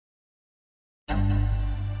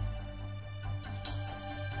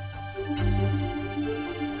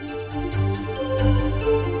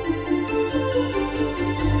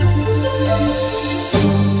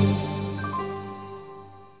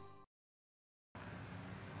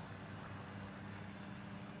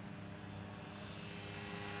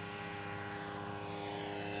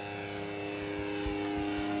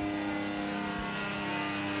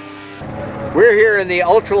We're here in the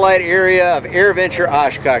ultralight area of AirVenture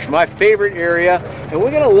Oshkosh, my favorite area, and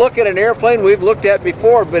we're going to look at an airplane we've looked at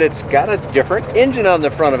before, but it's got a different engine on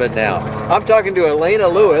the front of it now. I'm talking to Elena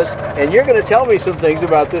Lewis, and you're going to tell me some things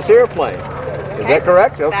about this airplane. Is that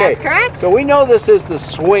correct? Okay. That's correct. So we know this is the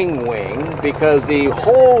swing wing because the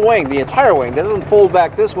whole wing, the entire wing, doesn't fold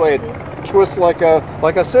back this way. It twists like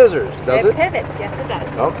a scissors, does it? It pivots, yes it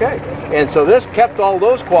does. Okay. And so this kept all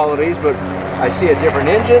those qualities, but I see a different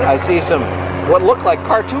engine. I see some what look like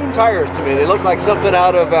cartoon tires to me. They look like something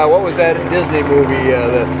out of what was that Disney movie?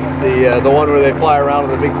 The one where they fly around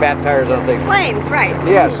with the big fat tires on things. Planes, right?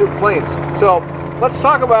 Yeah, super planes. So let's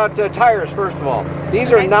talk about tires first of all.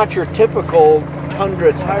 These are not your typical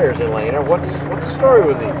Tundra tires, Elena. What's the story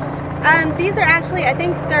with these? These are actually, I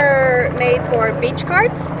think they're made for beach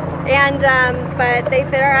carts, and but they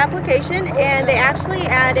fit our application, and they actually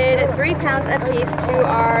added 3 pounds a piece to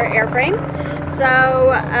our airframe.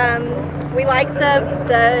 So we like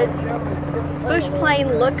the bush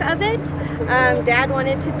plane look of it. Dad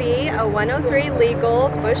wanted to be a 103 legal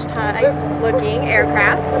bush type looking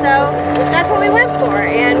aircraft, so that's what we went for,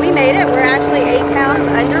 and we made it. We're actually 8 pounds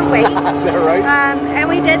underweight. Is that right? And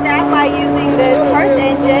we did that by using this Hirth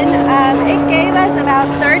engine. It gave us about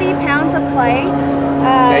 30 pounds of play.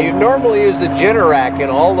 Now you normally use the Generac in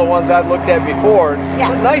all the ones I've looked at before. Yeah.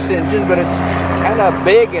 It's a nice engine, but it's kind of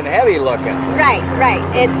big and heavy looking. Right.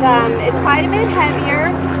 It's quite a bit heavier.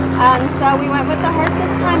 So we went with the Hirth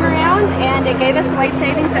this time around, and it gave us the weight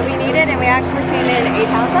savings that we needed, and we actually came in 8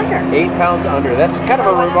 pounds under. 8 pounds under. That's kind of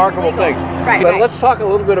a remarkable thing. Right. But let's talk a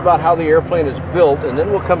little bit about how the airplane is built, and then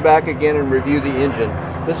we'll come back again and review the engine.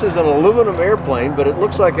 This is an aluminum airplane, but it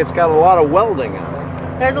looks like it's got a lot of welding on it.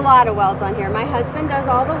 There's a lot of welds on here. My husband does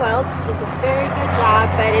all the welds. He does a very good job,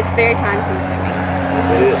 but it's very time consuming.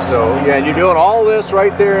 It is. So yeah, and you're doing all this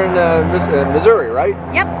right there in Missouri, right?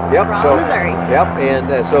 Yep. So, Missouri. Yep.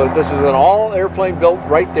 And so this is an all airplane built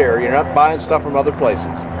right there. You're not buying stuff from other places.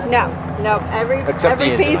 No. Every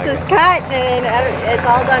engine, piece is cut, and it's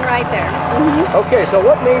all done right there. Mm-hmm. Okay. So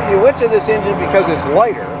what made you went to this engine because it's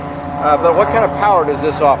lighter? But what kind of power does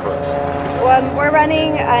this offer us? We're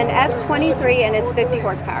running an F23, and it's 50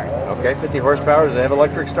 horsepower. Okay, 50 horsepower. Does it have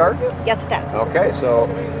electric start? Yes, it does. Okay, so,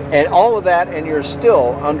 and all of that, and you're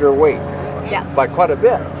still underweight. Yes. By quite a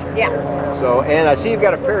bit. Yeah. So, and I see you've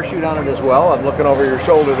got a parachute on it as well. I'm looking over your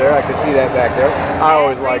shoulder there. I can see that back there. I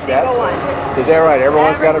always like that. Is that right?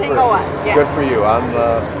 Everyone's got a parachute. Yeah. Good for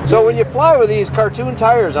you. So when you fly with these cartoon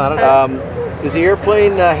tires on it, does the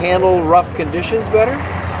airplane handle rough conditions better?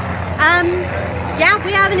 Yeah,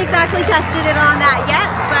 we haven't exactly tested it on that yet,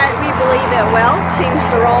 but we believe it will. Seems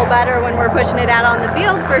to roll better when we're pushing it out on the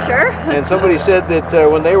field, for sure. And somebody said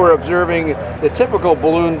that when they were observing the typical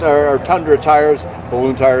balloon or Tundra tires,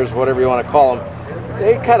 balloon tires, whatever you want to call them,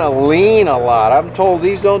 they kind of lean a lot. I'm told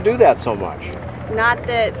these don't do that so much. Not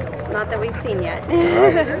that we've seen yet. All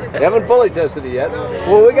right. Haven't fully tested it yet.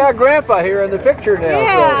 Well, we got Grandpa here in the picture now.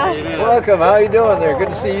 Yeah. So welcome. How you doing there? Good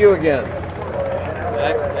to see you again.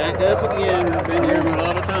 Back up again. I've been here a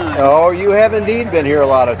lot of times. Oh, you have indeed been here a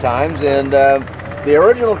lot of times, and the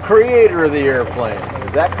original creator of the airplane.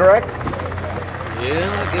 Is that correct? Yeah,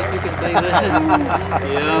 I guess you could say that.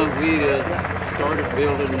 Yeah, we started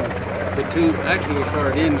building the two. Actually, we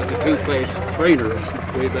started in with the two-place trainers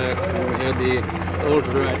way back when we had the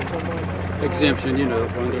Ultralight exemption, you know,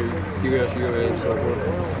 from the USUA and so forth.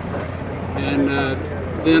 And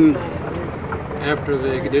then after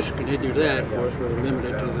they discontinued that, of course, we were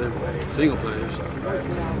limited to the single place.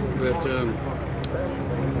 But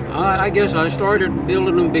I guess I started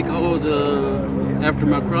building them because after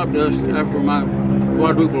my crop dust, after my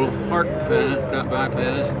quadruple heart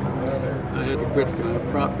bypass, I had to quit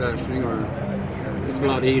crop dusting, or it's a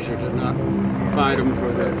lot easier to not fight them for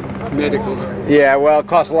the medical. Yeah, well, it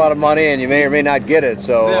costs a lot of money, and you may or may not get it.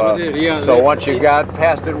 So, that was it. Yeah, so once you got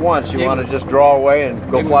past it once, you want to just draw away and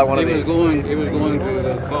go fly one of these. It was going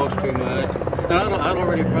to cost too much. And I'd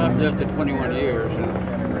already crop dusted 21 years.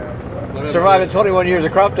 Surviving 21 years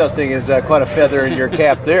of crop dusting is quite a feather in your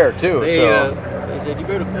cap there, too. They said you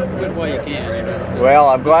better quit while you can. You know? Well,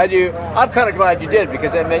 I'm kind of glad you did,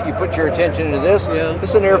 because that meant you put your attention into this. Yeah.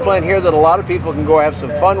 This is an airplane here that a lot of people can go have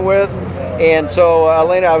some fun with. And so,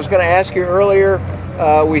 Elena, I was going to ask you earlier,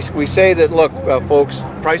 we say that, look, folks,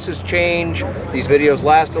 prices change. These videos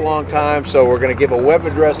last a long time, so we're going to give a web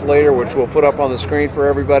address later, which we'll put up on the screen for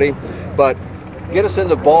everybody. But get us in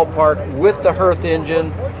the ballpark with the Hirth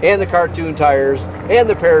engine and the cartoon tires and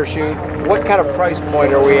the parachute. What kind of price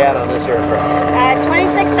point are we at on this aircraft?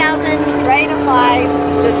 $26,000, ready to fly,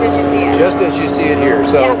 just as you see it. Just as you see it here.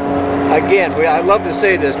 So. Yeah. Again, I love to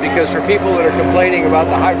say this because for people that are complaining about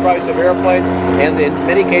the high price of airplanes, and in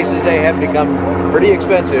many cases they have become pretty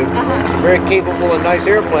expensive, some very capable and nice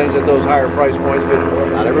airplanes at those higher price points, but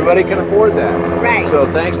not everybody can afford that. Right. So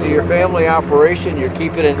thanks to your family operation, you're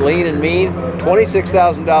keeping it lean and mean.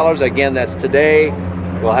 $26,000, again, that's today.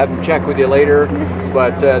 We'll have them check with you later.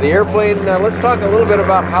 But the airplane, let's talk a little bit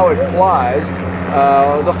about how it flies.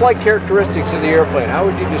 The flight characteristics of the airplane, how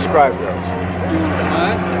would you describe those?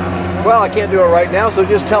 Well, I can't do it right now, so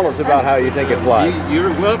just tell us about how you think it flies. You're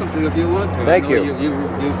welcome to if you want to. Thank you.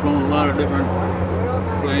 You've flown a lot of different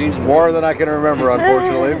planes. More than I can remember,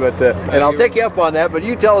 unfortunately, but and I'll take you up on that. But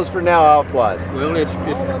you tell us for now how it flies. Well, it's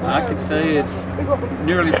I could say it's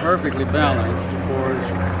nearly perfectly balanced as far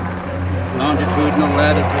as longitudinal,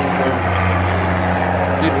 latitude.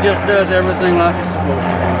 It just does everything like it's supposed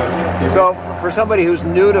to do. So, for somebody who's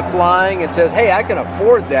new to flying and says, "Hey, I can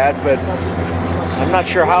afford that, but I'm not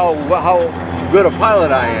sure how good a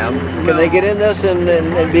pilot I am," can they get in this and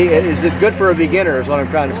be? Is it good for a beginner? Is what I'm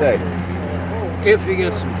trying to say. If you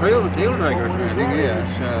get some taildragger training,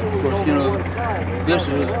 yes. Of course, you know, this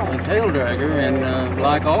is a taildragger, and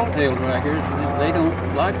like all taildraggers, they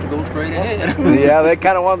don't like to go straight ahead. Yeah, they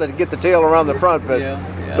kind of want to get the tail around the front, but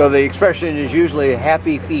so the expression is usually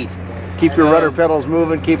happy feet. Keep your rudder pedals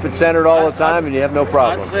moving, keep it centered all the time, and you have no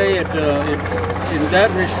problem. I'd say in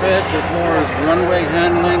that respect, as far as runway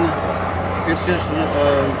handling, it's just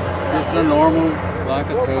a normal, like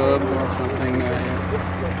a Cub or something.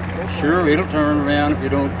 Sure, it'll turn around if you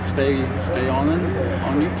don't stay on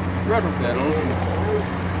your rudder pedals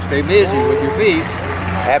and stay busy with your feet.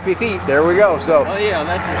 Happy feet, there we go. So. Oh yeah,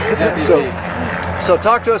 that's a happy feet. So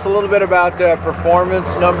talk to us a little bit about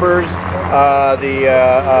performance numbers,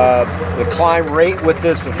 the climb rate with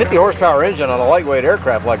this 50 horsepower engine on a lightweight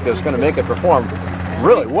aircraft like this is going to make it perform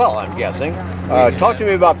really well, I'm guessing. Talk to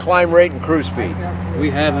me about climb rate and cruise speeds.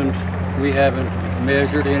 We haven't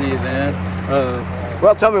measured any of that.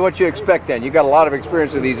 Well, tell me what you expect then. You got a lot of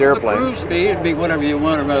experience with these airplanes. The cruise speed would be whatever you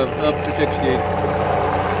want, up to 67.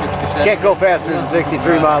 Can't go faster than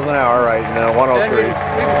 63 miles an hour, right? No, 103. We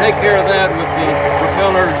can take care of that with the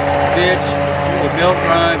propeller pitch, the belt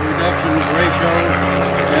drive reduction ratio,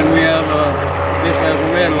 and we have this has a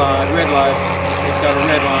red light. It's got a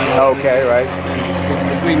red line. Okay, right.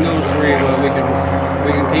 And between those three, we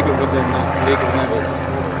can keep it within the legal limits.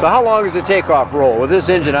 So how long is the takeoff roll? With this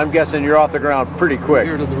engine, I'm guessing you're off the ground pretty quick.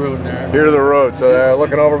 Here to the road there. Here to the road. So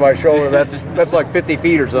looking over my shoulder, that's like 50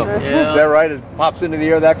 feet or something. Yeah. Is that right? It pops into the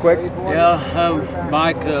air that quick? Yeah.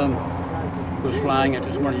 Mike was flying it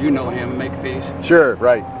this morning. You know him, Makepeace. Sure,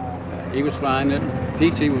 right. He was flying it.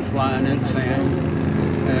 Peachy was flying it, Sam.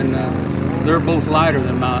 And they're both lighter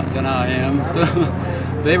than I am. So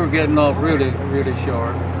they were getting off really, really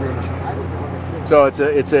short. So it's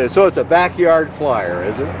a backyard flyer,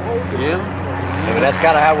 is it? Yeah. I mean, that's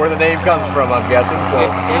kind of where the name comes from, I'm guessing. So.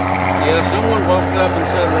 Yeah, someone walked up and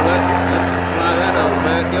said, "Well, let's fly that out of the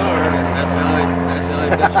backyard," and that's how it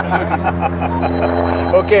got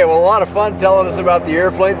started. Okay, well, a lot of fun telling us about the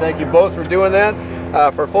airplane. Thank you both for doing that.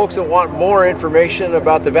 For folks that want more information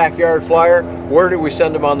about the backyard flyer, where do we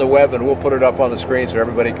send them on the web? And we'll put it up on the screen so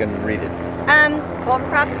everybody can read it.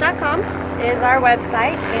 Culverprops.com is our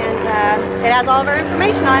website, and it has all of our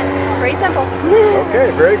information on it. It's pretty simple.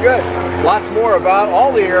 Okay, very good. Lots more about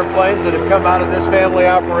all the airplanes that have come out of this family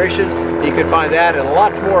operation. You can find that and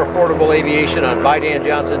lots more affordable aviation on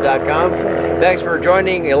BuyDanJohnson.com. Thanks for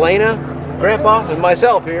joining Elena, Grandpa, and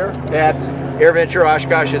myself here at AirVenture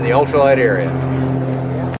Oshkosh in the Ultralight area.